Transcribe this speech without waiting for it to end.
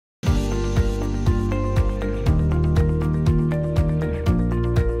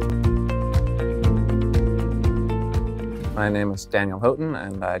My name is Daniel Houghton,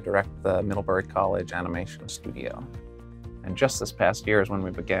 and I direct the Middlebury College Animation Studio. And just this past year is when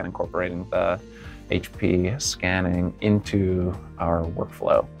we began incorporating the HP scanning into our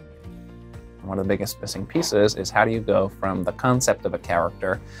workflow. One of the biggest missing pieces is how do you go from the concept of a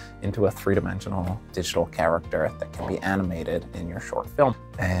character into a three-dimensional digital character that can be animated in your short film.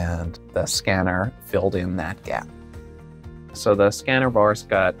 And the scanner filled in that gap. So the scanner bar's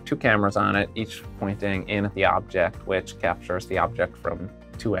got two cameras on it, each pointing in at the object, which captures the object from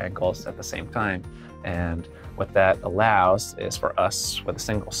two angles at the same time. And what that allows is for us, with a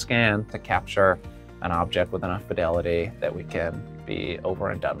single scan, to capture an object with enough fidelity that we can be over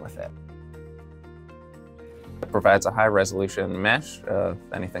and done with it. It provides a high-resolution mesh of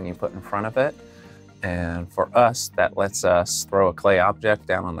anything you put in front of it. And for us, that lets us throw a clay object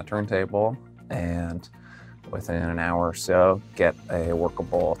down on the turntable and within an hour or so, get a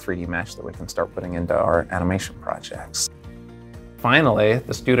workable 3D mesh that we can start putting into our animation projects. Finally,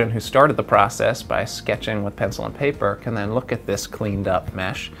 the student who started the process by sketching with pencil and paper can then look at this cleaned up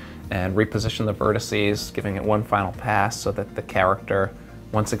mesh and reposition the vertices, giving it one final pass so that the character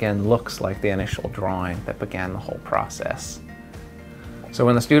once again looks like the initial drawing that began the whole process. So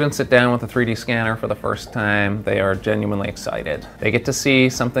when the students sit down with a 3D scanner for the first time, they are genuinely excited. They get to see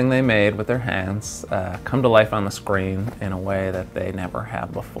something they made with their hands come to life on the screen in a way that they never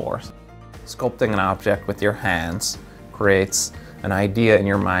have before. Sculpting an object with your hands creates an idea in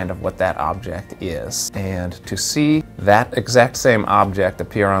your mind of what that object is. And to see that exact same object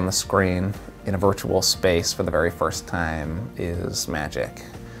appear on the screen in a virtual space for the very first time is magic.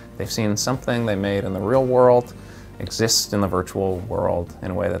 They've seen something they made in the real world exist in the virtual world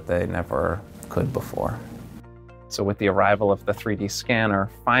in a way that they never could before. So with the arrival of the 3D scanner,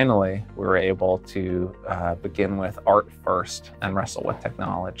 finally we were able to begin with art first and wrestle with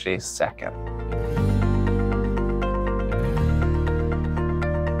technology second.